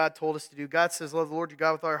do what God told us to do, God says, love the Lord your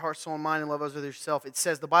God with all your heart, soul, and mind, and love others as yourself. It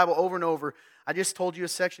says, the Bible over and over, I just told you a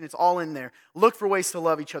section, it's all in there. Look for ways to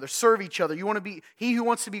love each other. Serve each other. He who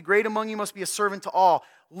wants to be great among you must be a servant to all.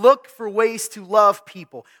 Look for ways to love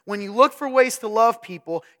people. When you look for ways to love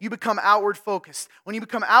people, you become outward focused. When you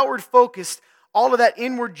become outward focused, all of that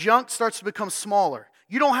inward junk starts to become smaller.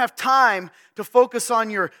 You don't have time to focus on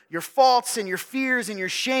your faults and your fears and your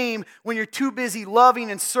shame when you're too busy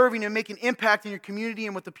loving and serving and making impact in your community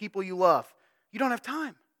and with the people you love. You don't have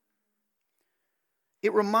time.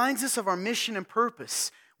 It reminds us of our mission and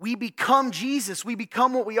purpose. We become Jesus. We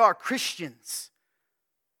become what we are, Christians.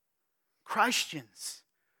 Christians.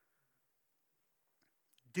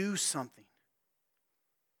 Do something.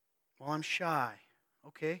 Well, I'm shy.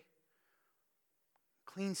 Okay.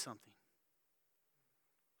 Clean something.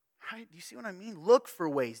 Right? Do you see what I mean? Look for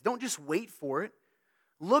ways. Don't just wait for it.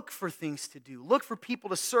 Look for things to do. Look for people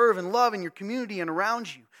to serve and love in your community and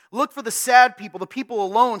around you. Look for the sad people, the people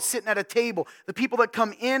alone sitting at a table, the people that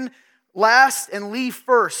come in last and leave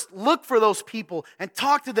first. Look for those people and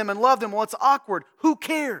talk to them and love them. Well, it's awkward. Who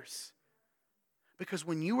cares? Because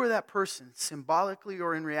when you were that person, symbolically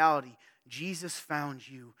or in reality, Jesus found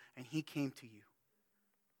you and He came to you.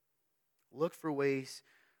 Look for ways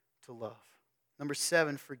to love. Number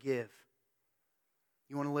 7, forgive.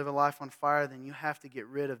 You want to live a life on fire, then you have to get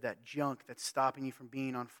rid of that junk that's stopping you from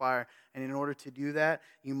being on fire. And in order to do that,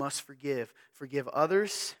 you must forgive. Forgive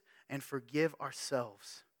others and forgive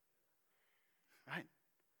ourselves. Right?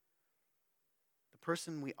 The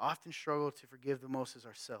person we often struggle to forgive the most is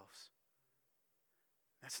ourselves.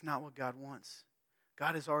 That's not what God wants.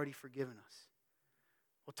 God has already forgiven us.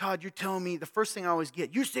 Well, Todd, you're telling me, the first thing I always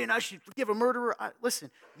get, you're saying I should forgive a murderer?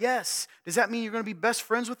 Listen, yes. Does that mean you're going to be best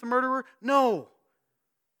friends with the murderer? No.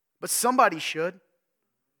 But somebody should.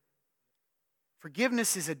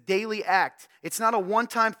 Forgiveness is a daily act. It's not a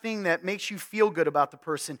one-time thing that makes you feel good about the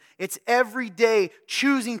person. It's every day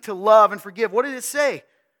choosing to love and forgive. What did it say?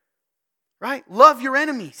 Right? Love your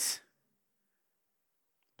enemies.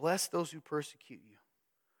 Bless those who persecute you.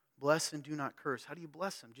 Bless and do not curse. How do you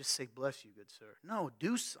bless them? Just say, bless you, good sir. No,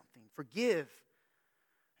 do something. Forgive.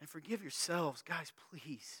 And forgive yourselves. Guys,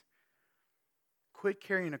 please. Quit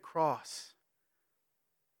carrying a cross.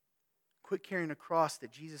 Quit carrying a cross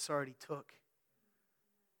that Jesus already took.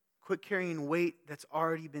 Quit carrying weight that's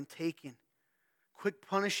already been taken. Quit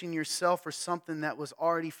punishing yourself for something that was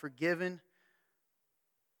already forgiven.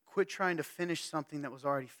 Quit trying to finish something that was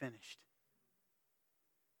already finished.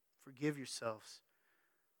 Forgive yourselves.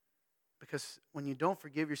 Because when you don't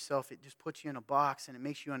forgive yourself, it just puts you in a box and it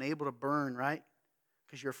makes you unable to burn, right?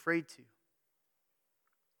 Because you're afraid to.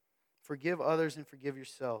 Forgive others and forgive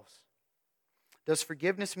yourselves. Does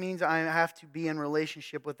forgiveness mean I have to be in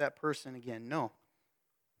relationship with that person again? No,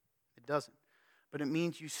 it doesn't. But it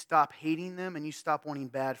means you stop hating them and you stop wanting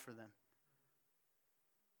bad for them.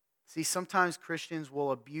 See, sometimes Christians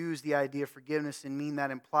will abuse the idea of forgiveness and mean that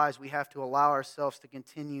implies we have to allow ourselves to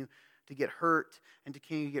continue to get hurt and to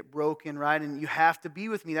continue to get broken, right? And you have to be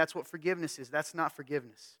with me. That's what forgiveness is. That's not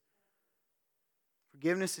forgiveness.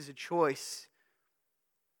 Forgiveness is a choice,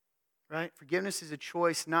 right? Forgiveness is a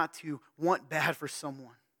choice not to want bad for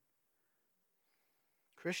someone.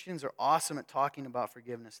 Christians are awesome at talking about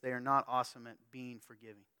forgiveness. They are not awesome at being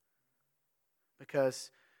forgiving. Because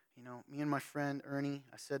me and my friend Ernie,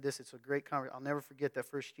 I said this, it's a great conversation. I'll never forget that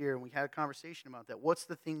first year, and we had a conversation about that. What's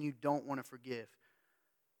the thing you don't want to forgive?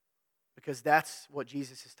 Because that's what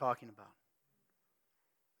Jesus is talking about.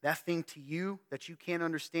 That thing to you that you can't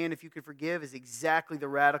understand if you could forgive is exactly the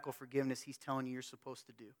radical forgiveness he's telling you you're supposed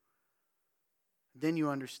to do. Then you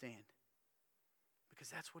understand. Because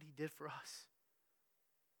that's what he did for us.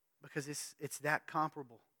 Because it's that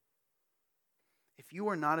comparable. If you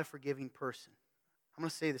are not a forgiving person, I'm going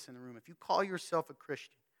to say this in the room. If you call yourself a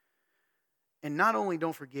Christian and not only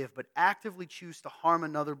don't forgive, but actively choose to harm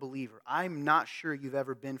another believer, I'm not sure you've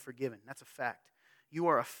ever been forgiven. That's a fact. You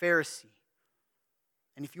are a Pharisee.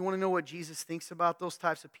 And if you want to know what Jesus thinks about those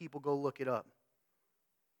types of people, go look it up.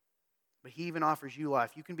 But he even offers you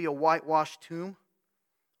life. You can be a whitewashed tomb,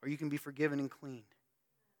 or you can be forgiven and cleaned.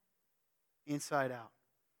 Inside out.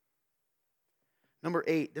 Number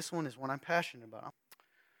 8, this one is one I'm passionate about.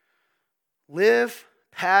 Live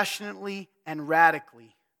passionately and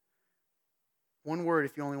radically. One word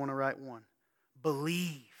if you only want to write one.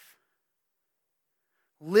 Believe.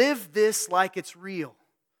 Live this like it's real.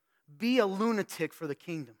 Be a lunatic for the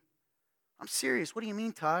kingdom. I'm serious. What do you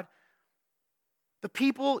mean, Todd? The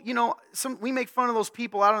people, we make fun of those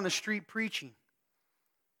people out on the street preaching.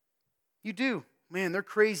 You do. Man, they're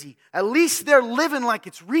crazy. At least they're living like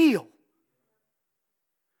it's real.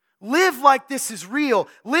 Live like this is real.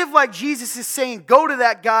 Live like Jesus is saying, go to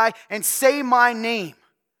that guy and say my name.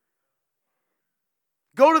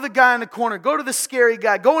 Go to the guy in the corner. Go to the scary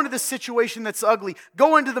guy. Go into the situation that's ugly.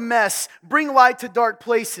 Go into the mess. Bring light to dark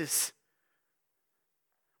places.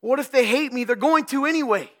 What if they hate me? They're going to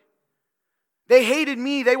anyway. They hated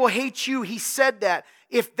me. They will hate you. He said that.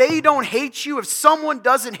 If they don't hate you, if someone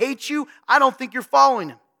doesn't hate you, I don't think you're following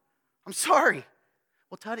him. I'm sorry.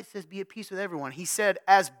 Well, Todd, it says be at peace with everyone. He said,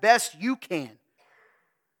 as best you can.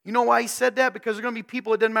 You know why he said that? Because there are going to be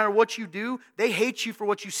people, it doesn't matter what you do, they hate you for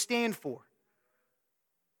what you stand for.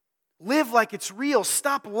 Live like it's real.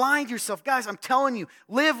 Stop lying to yourself. Guys, I'm telling you,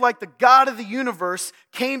 live like the God of the universe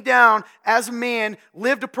came down as a man,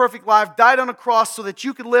 lived a perfect life, died on a cross so that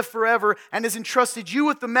you could live forever, and has entrusted you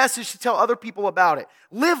with the message to tell other people about it.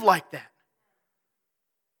 Live like that.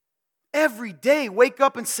 Every day, wake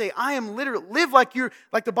up and say, I am literally, live like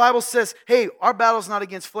the Bible says, hey, our battle's not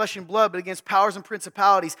against flesh and blood, but against powers and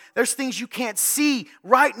principalities. There's things you can't see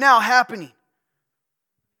right now happening.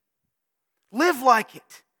 Live like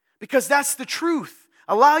it, because that's the truth.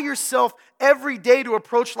 Allow yourself every day to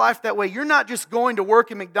approach life that way. You're not just going to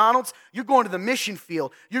work at McDonald's, you're going to the mission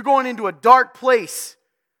field. You're going into a dark place.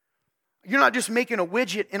 You're not just making a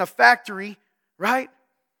widget in a factory, right?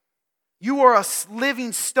 You are a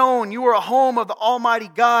living stone. You are a home of the Almighty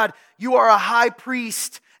God. You are a high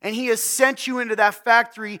priest, and He has sent you into that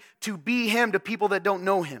factory to be Him to people that don't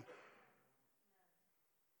know Him.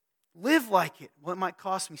 Live like it. Well, it might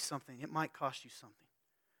cost me something. It might cost you something.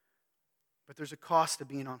 But there's a cost to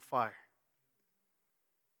being on fire.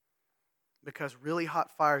 Because really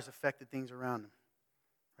hot fires affected things around them.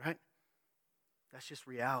 Right? That's just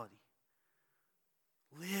reality.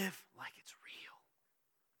 Live like it's real.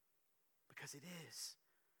 Because it is.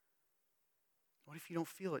 What if you don't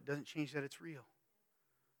feel it? Doesn't change that it's real.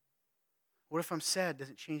 What if I'm sad?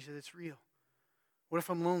 Doesn't change that it's real. What if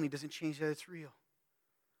I'm lonely? Doesn't change that it's real.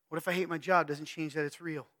 What if I hate my job? Doesn't change that it's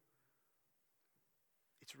real.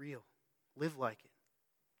 It's real. Live like it.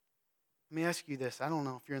 Let me ask you this. I don't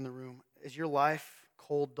know if you're in the room. Is your life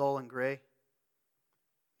cold, dull, and gray?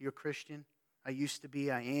 You're a Christian? I used to be,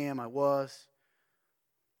 I am, I was.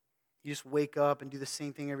 You just wake up and do the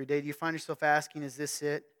same thing every day. Do you find yourself asking, is this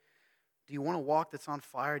it? Do you want a walk that's on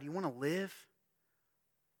fire? Do you want to live?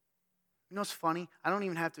 You know what's funny? I don't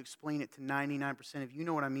even have to explain it to 99% of you. You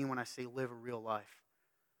know what I mean when I say live a real life.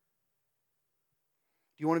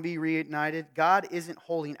 Do you want to be reunited? God isn't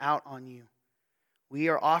holding out on you. We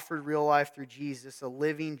are offered real life through Jesus, a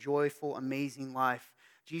living, joyful, amazing life.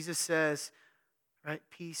 Jesus says, right,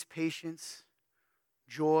 peace, patience,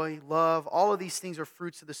 joy, love, all of these things are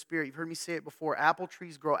fruits of the Spirit. You've heard me say it before. Apple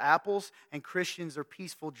trees grow apples, and Christians are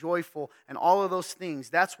peaceful, joyful, and all of those things.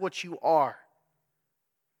 That's what you are.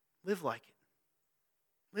 Live like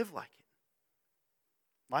it. Live like it.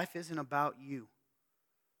 Life isn't about you.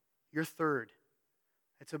 You're third.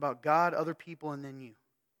 It's about God, other people, and then you.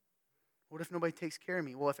 What if nobody takes care of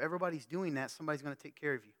me? Well, if everybody's doing that, somebody's going to take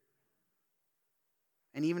care of you.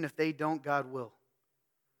 And even if they don't, God will.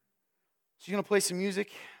 So you're going to play some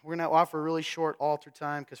music. We're going to offer a really short altar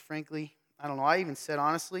time because frankly, I don't know. I even said,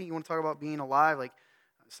 honestly, you want to talk about being alive? Like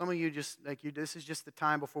some of you this is just the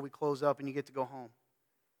time before we close up and you get to go home.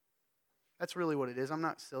 That's really what it is. I'm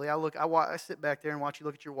not silly. I sit back there and watch you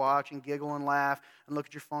look at your watch and giggle and laugh and look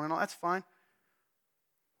at your phone and all. That's fine.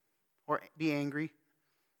 Or be angry.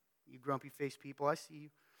 You grumpy faced people, I see you.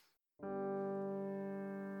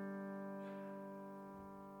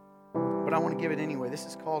 But I want to give it anyway. This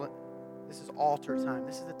is altar time.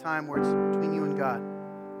 This is the time where it's between you and God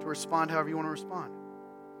to respond however you want to respond.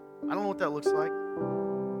 I don't know what that looks like.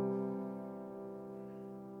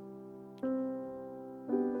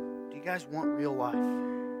 Do you guys want real life?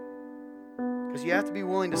 Because you have to be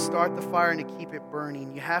willing to start the fire and to keep it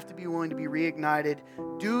burning. You have to be willing to be reignited.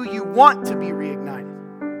 Do you want to be reignited?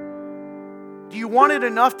 Do you want it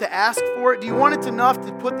enough to ask for it? Do you want it enough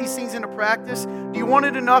to put these things into practice? Do you want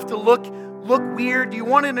it enough to look weird? Do you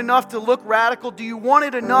want it enough to look radical? Do you want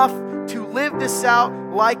it enough to live this out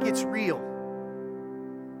like it's real?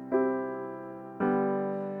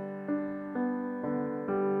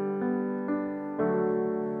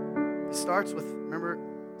 It starts with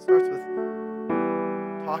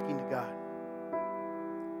talking to God.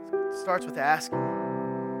 It starts with asking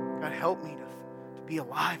Him, God, help me to be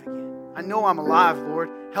alive again. I know I'm alive, Lord.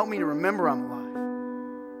 Help me to remember I'm alive.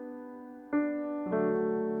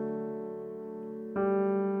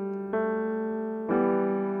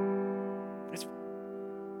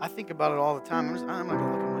 I think about it all the time. I'm not going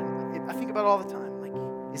to look at mine. I think about it all the time. Like,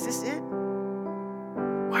 is this it?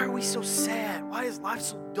 Why are we so sad? Why is life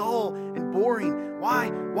so dull and boring? Why?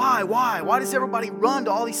 Why does everybody run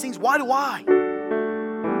to all these things? Why do I?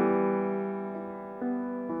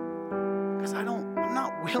 Because I'm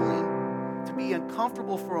not willing to be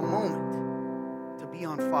uncomfortable for a moment, to be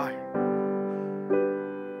on fire.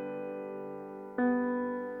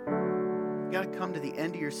 You got to come to the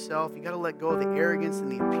end of yourself. You got to let go of the arrogance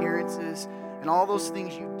and the appearances and all those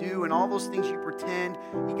things you do and all those things you pretend.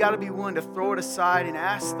 You got to be willing to throw it aside and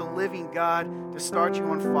ask the living God to start you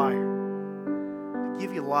on fire, to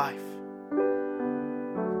give you life.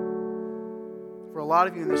 For a lot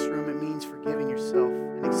of you in this room, it means forgiving yourself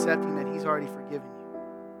and accepting that He's already forgiven you.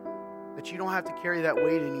 That you don't have to carry that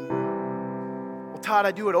weight anymore. Well, Todd,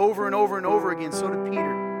 I do it over and over and over again. So did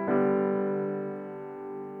Peter.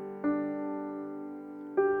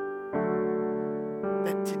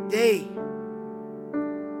 That today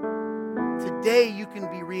you can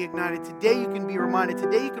be reignited. Today you can be reminded.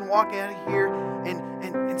 Today you can walk out of here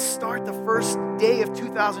and start the first day of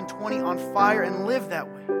 2020 on fire and live that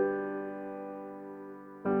way.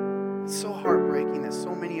 It's so heartbreaking that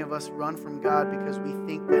so many of us run from God because we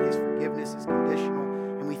think that His forgiveness is conditional,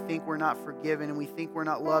 and we think we're not forgiven, and we think we're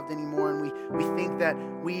not loved anymore, and we think that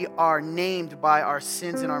we are named by our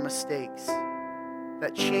sins and our mistakes.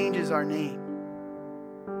 That changes our name.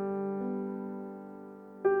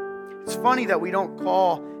 It's funny that we don't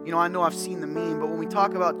call, I know I've seen the meme, but when we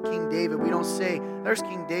talk about King David, we don't say, there's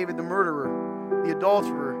King David, the murderer, the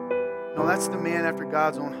adulterer. No, that's the man after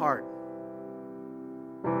God's own heart.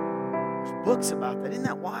 There's books about that. Isn't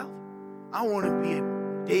that wild? I want to be a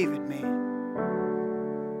David man.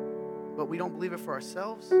 But we don't believe it for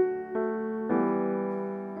ourselves.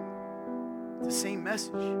 It's the same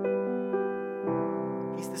message.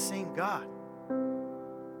 He's the same God.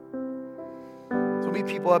 So many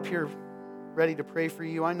people up here ready to pray for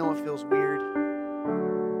you. I know it feels weird.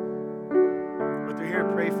 But they're here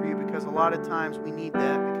to pray for you because a lot of times we need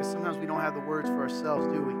that, because sometimes we don't have the words for ourselves,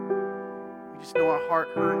 do we? We just know our heart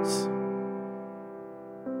hurts.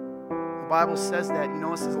 The Bible says that,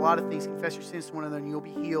 it says a lot of things. Confess your sins to one another and you'll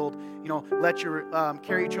be healed. Let your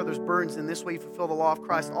carry each other's burdens, and this way you fulfill the law of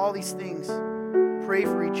Christ. All these things. Pray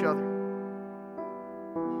for each other.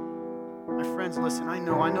 My friends, listen, I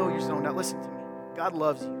know you're zoned out. Listen to me. God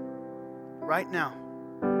loves you. Right now.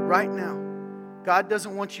 God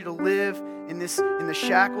doesn't want you to live in the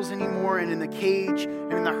shackles anymore, and in the cage,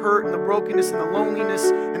 and in the hurt, and the brokenness, and the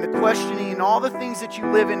loneliness, and the questioning, and all the things that you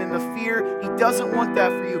live in, and the fear. He doesn't want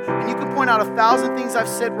that for you. And you can point out 1,000 things I've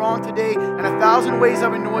said wrong today, and 1,000 ways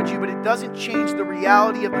I've annoyed you, but it doesn't change the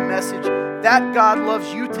reality of the message that God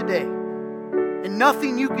loves you today. And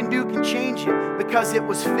nothing you can do can change it, because it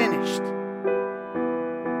was finished.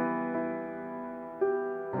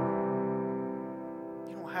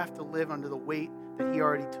 Have to live under the weight that He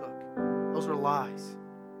already took. Those are lies.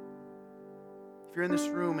 If you're in this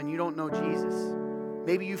room and you don't know Jesus,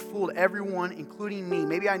 Maybe you fooled everyone, including me.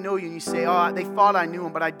 Maybe I know you and you say, oh, they thought I knew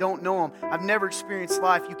him, but I don't know him. I've never experienced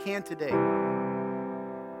life. You can today.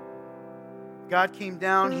 God came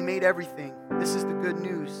down. He made everything. This is the good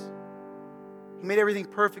news. He made everything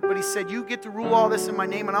perfect, but he said, you get to rule all this in my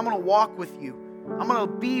name, and I'm going to walk with you. I'm going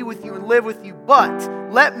to be with you and live with you, but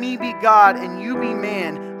let me be God and you be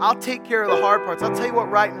man. I'll take care of the hard parts. I'll tell you what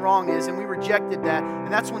right and wrong is, and we rejected that,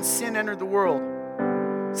 and that's when sin entered the world.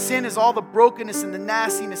 Sin is all the brokenness and the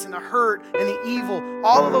nastiness and the hurt and the evil,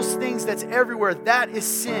 all of those things that's everywhere. That is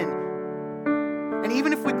sin. And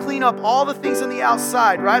even if we clean up all the things on the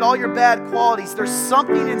outside, right, all your bad qualities, there's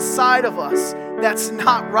something inside of us that's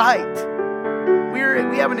not right.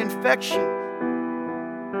 We have an infection.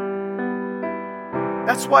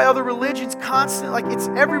 That's why other religions constantly,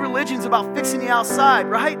 every religion's about fixing the outside,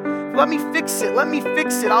 right? Let me fix it,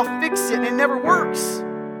 I'll fix it, and it never works.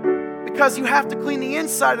 Because you have to clean the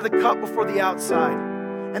inside of the cup before the outside.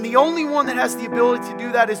 And the only one that has the ability to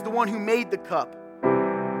do that is the one who made the cup.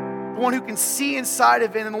 The one who can see inside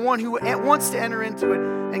of it, and the one who wants to enter into it.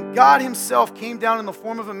 And God himself came down in the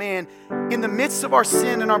form of a man in the midst of our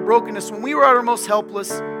sin and our brokenness. When we were at our most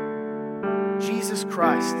helpless, Jesus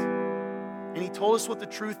Christ. And he told us what the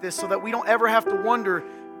truth is so that we don't ever have to wonder,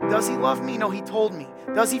 does he love me? No, he told me.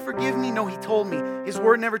 Does he forgive me? No, he told me. His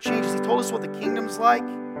word never changes. He told us what the kingdom's like.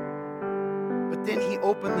 But then he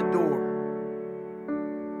opened the door.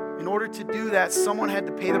 In order to do that, someone had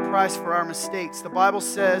to pay the price for our mistakes. The Bible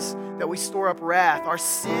says that we store up wrath. Our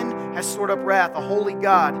sin has stored up wrath, a holy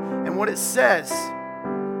God. And what it says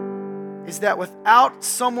is that without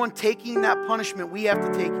someone taking that punishment, we have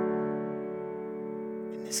to take it.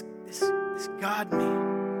 And this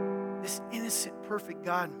God-man, this innocent, perfect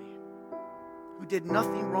God-man, who did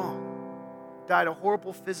nothing wrong, died a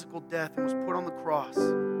horrible physical death and was put on the cross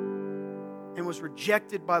and was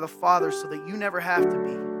rejected by the Father so that you never have to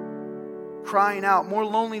be. Crying out, more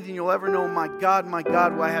lonely than you'll ever know, my God,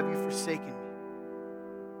 why have you forsaken me?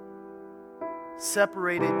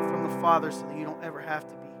 Separated from the Father so that you don't ever have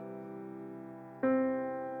to be.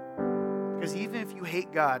 Because even if you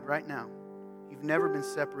hate God right now, you've never been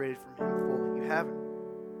separated from him fully. You haven't.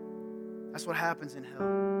 That's what happens in hell.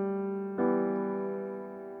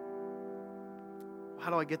 How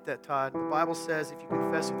do I get that, Todd? The Bible says if you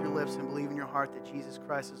confess with your lips and believe in your heart that Jesus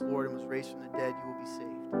Christ is Lord and was raised from the dead, you will be saved.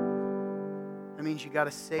 That means you got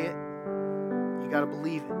to say it. You got to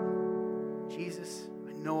believe it. Jesus,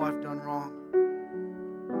 I know I've done wrong.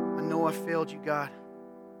 I know I failed you, God.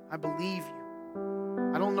 I believe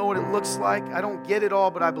you. I don't know what it looks like. I don't get it all,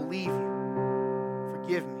 but I believe you.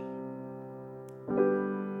 Forgive me.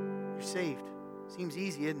 You're saved. Seems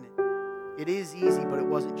easy, isn't it? It is easy, but it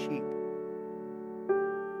wasn't cheap.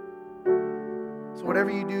 So whatever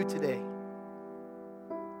you do today,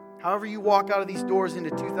 however you walk out of these doors into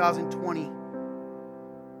 2020,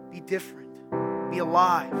 be different. Be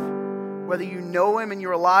alive. Whether you know him and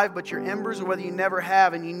you're alive, but you're embers, or whether you never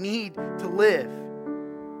have and you need to live.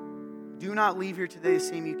 Do not leave here today the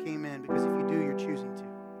same you came in, because if you do, you're choosing to.